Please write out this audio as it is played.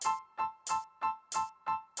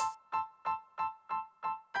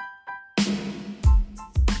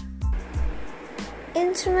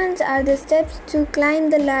Instruments are the steps to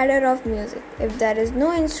climb the ladder of music. If there is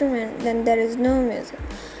no instrument, then there is no music.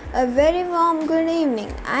 A very warm good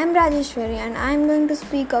evening. I am Rajeshwari and I am going to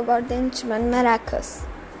speak about the instrument maracas.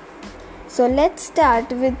 So let's start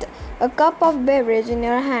with a cup of beverage in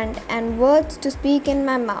your hand and words to speak in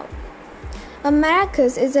my mouth. A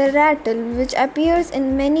maracas is a rattle which appears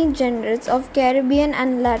in many genres of Caribbean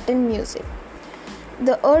and Latin music.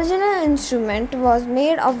 The original instrument was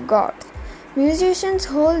made of gourds. Musicians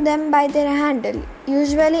hold them by their handle,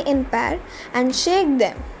 usually in pair, and shake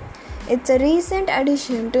them. It's a recent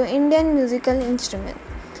addition to Indian musical instrument.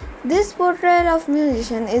 This portrayal of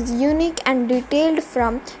musician is unique and detailed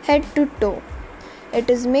from head to toe. It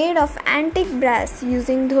is made of antique brass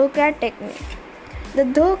using dhokra technique. The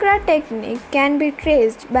dhokra technique can be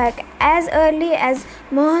traced back as early as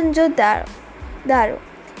Mohenjo-daro.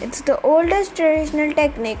 It's the oldest traditional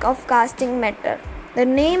technique of casting metal. The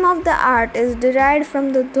name of the art is derived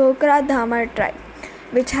from the Dhokra Dhamar tribe,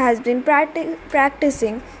 which has been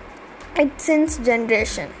practicing it since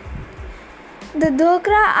generation. The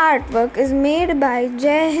Dhokra artwork is made by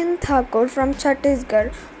Jai Hind Thakur from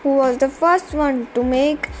Chhattisgarh, who was the first one to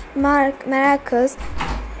make maracas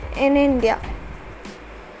in India.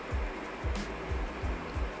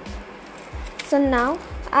 So now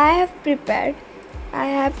I have prepared a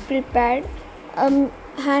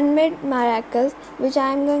handmade maracas, which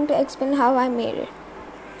I am going to explain how I made it.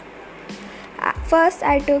 First,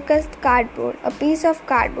 I took a piece of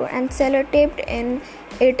cardboard, and sellotaped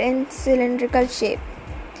it in cylindrical shape.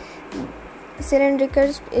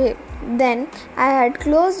 Then I had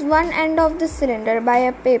closed one end of the cylinder by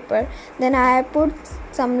a paper. Then I had put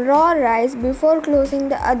some raw rice before closing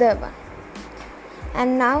the other one.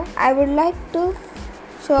 And now I would like to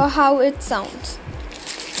show how it sounds.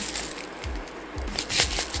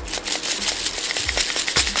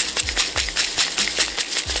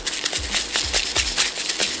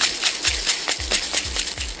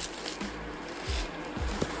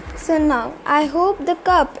 So now I hope the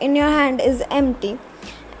cup in your hand is empty,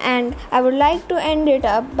 and I would like to end it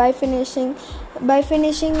up by finishing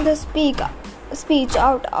the speech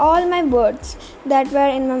out all my words that were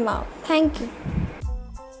in my mouth. Thank you.